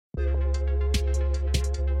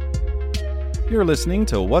You're listening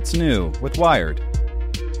to What's New with Wired.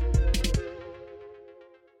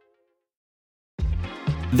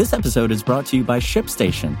 This episode is brought to you by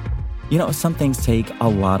ShipStation. You know, some things take a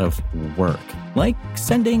lot of work, like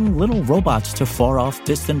sending little robots to far-off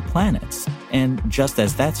distant planets. And just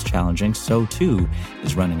as that's challenging, so too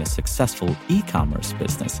is running a successful e-commerce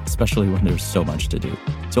business, especially when there's so much to do.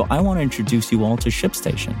 So I want to introduce you all to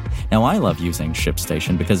ShipStation. Now, I love using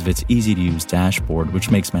ShipStation because of its easy-to-use dashboard,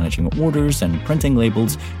 which makes managing orders and printing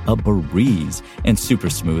labels a breeze and super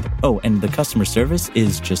smooth. Oh, and the customer service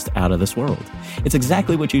is just out of this world. It's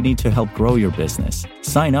exactly what you need to help grow your business.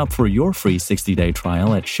 Sign up for your free 60-day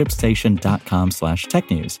trial at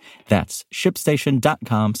shipstation.com/technews. That's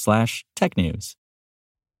shipstation.com/technews.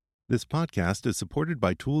 This podcast is supported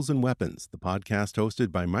by Tools and Weapons, the podcast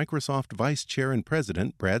hosted by Microsoft Vice Chair and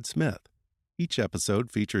President Brad Smith. Each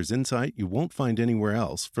episode features insight you won't find anywhere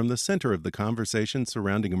else from the center of the conversation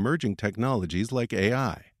surrounding emerging technologies like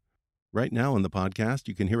AI. Right now on the podcast,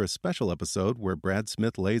 you can hear a special episode where Brad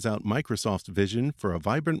Smith lays out Microsoft's vision for a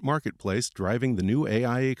vibrant marketplace driving the new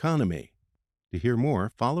AI economy. To hear more,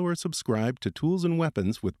 follow or subscribe to Tools and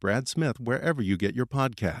Weapons with Brad Smith wherever you get your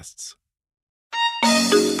podcasts.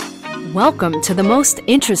 Welcome to the most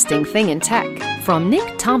interesting thing in tech from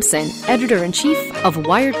Nick Thompson, editor-in-chief of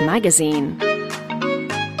Wired Magazine.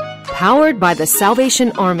 Powered by the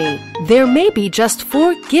Salvation Army, there may be just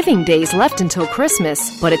 4 giving days left until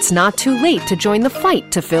Christmas, but it's not too late to join the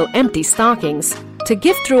fight to fill empty stockings. To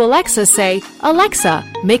gift through Alexa, say, "Alexa,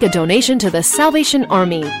 make a donation to the Salvation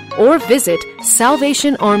Army," or visit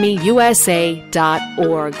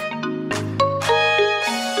salvationarmyusa.org.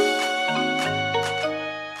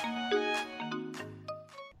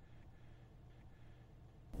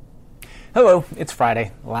 Hello, it's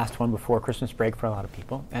Friday, the last one before Christmas break for a lot of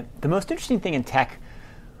people. And the most interesting thing in tech,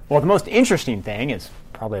 well, the most interesting thing is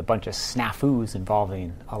probably a bunch of snafus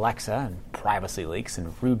involving Alexa and privacy leaks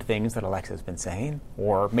and rude things that Alexa has been saying.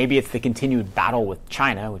 Or maybe it's the continued battle with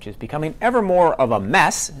China, which is becoming ever more of a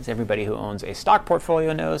mess, as everybody who owns a stock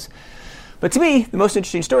portfolio knows. But to me, the most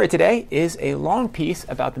interesting story today is a long piece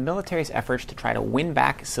about the military's efforts to try to win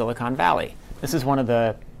back Silicon Valley. This is one of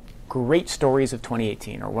the great stories of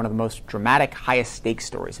 2018, or one of the most dramatic, highest stakes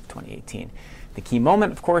stories of 2018. The key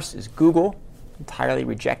moment, of course, is Google entirely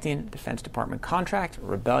rejecting a Defense Department contract, a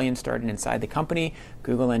rebellion started inside the company,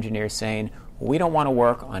 Google engineers saying, we don't want to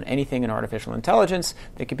work on anything in artificial intelligence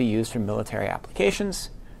that could be used for military applications,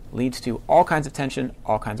 leads to all kinds of tension,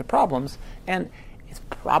 all kinds of problems, and it's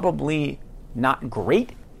probably not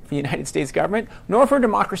great for the United States government, nor for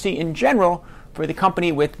democracy in general, for the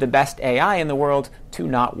company with the best AI in the world to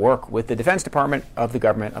not work with the Defense Department of the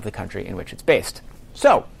government of the country in which it's based.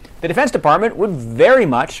 So, the Defense Department would very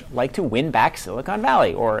much like to win back Silicon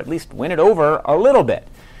Valley, or at least win it over a little bit.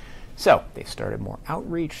 So, they've started more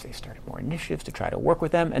outreach, they've started more initiatives to try to work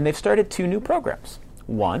with them, and they've started 2 new programs.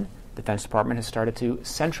 One, the Defense Department has started to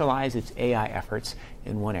centralize its AI efforts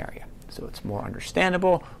in one area. So it's more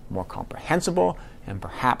understandable, more comprehensible, and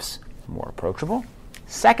perhaps more approachable.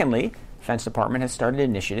 Secondly, Defense Department has started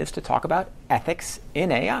initiatives to talk about ethics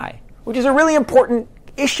in AI, which is a really important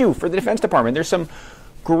issue for the Defense Department. There's some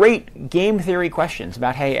great game theory questions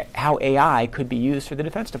about how AI could be used for the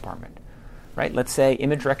Defense Department, right? Let's say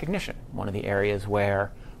image recognition, one of the areas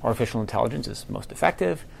where artificial intelligence is most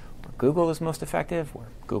effective, where Google is most effective, where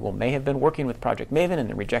Google may have been working with Project Maven in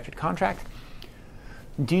the rejected contract.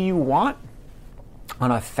 Do you want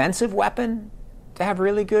an offensive weapon to have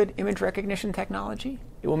really good image recognition technology?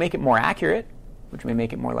 It will make it more accurate, which may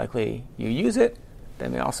make it more likely you use it.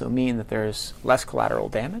 That may also mean that there's less collateral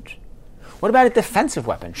damage. What about a defensive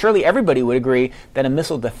weapon? Surely everybody would agree that a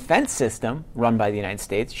missile defense system run by the United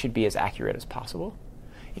States should be as accurate as possible.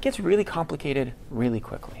 It gets really complicated really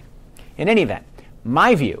quickly. In any event,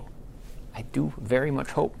 my view, I do very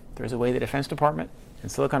much hope there's a way the Defense Department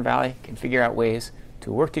and Silicon Valley can figure out ways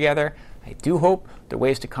to work together. I do hope there are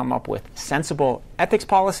ways to come up with sensible ethics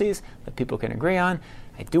policies that people can agree on.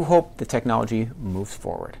 I do hope the technology moves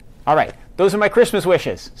forward. All right, those are my Christmas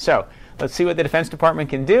wishes. So let's see what the Defense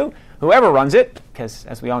Department can do. Whoever runs it, because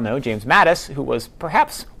as we all know, James Mattis, who was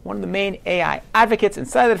perhaps one of the main AI advocates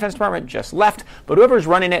inside the Defense Department, just left. But whoever's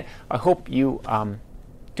running it, I hope you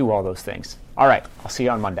do all those things. All right, I'll see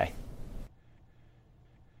you on Monday.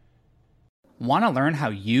 Want to learn how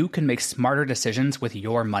you can make smarter decisions with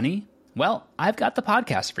your money? Well, I've got the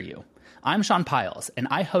podcast for you. I'm Sean Piles, and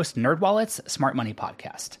I host NerdWallet's Smart Money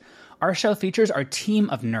Podcast. Our show features our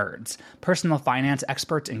team of nerds, personal finance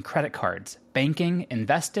experts in credit cards, banking,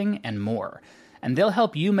 investing, and more. And they'll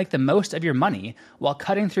help you make the most of your money while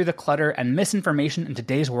cutting through the clutter and misinformation in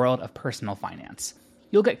today's world of personal finance.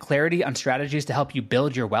 You'll get clarity on strategies to help you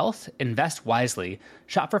build your wealth, invest wisely,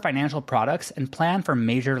 shop for financial products, and plan for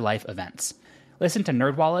major life events. Listen to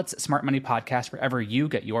NerdWallet's Smart Money Podcast wherever you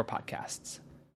get your podcasts.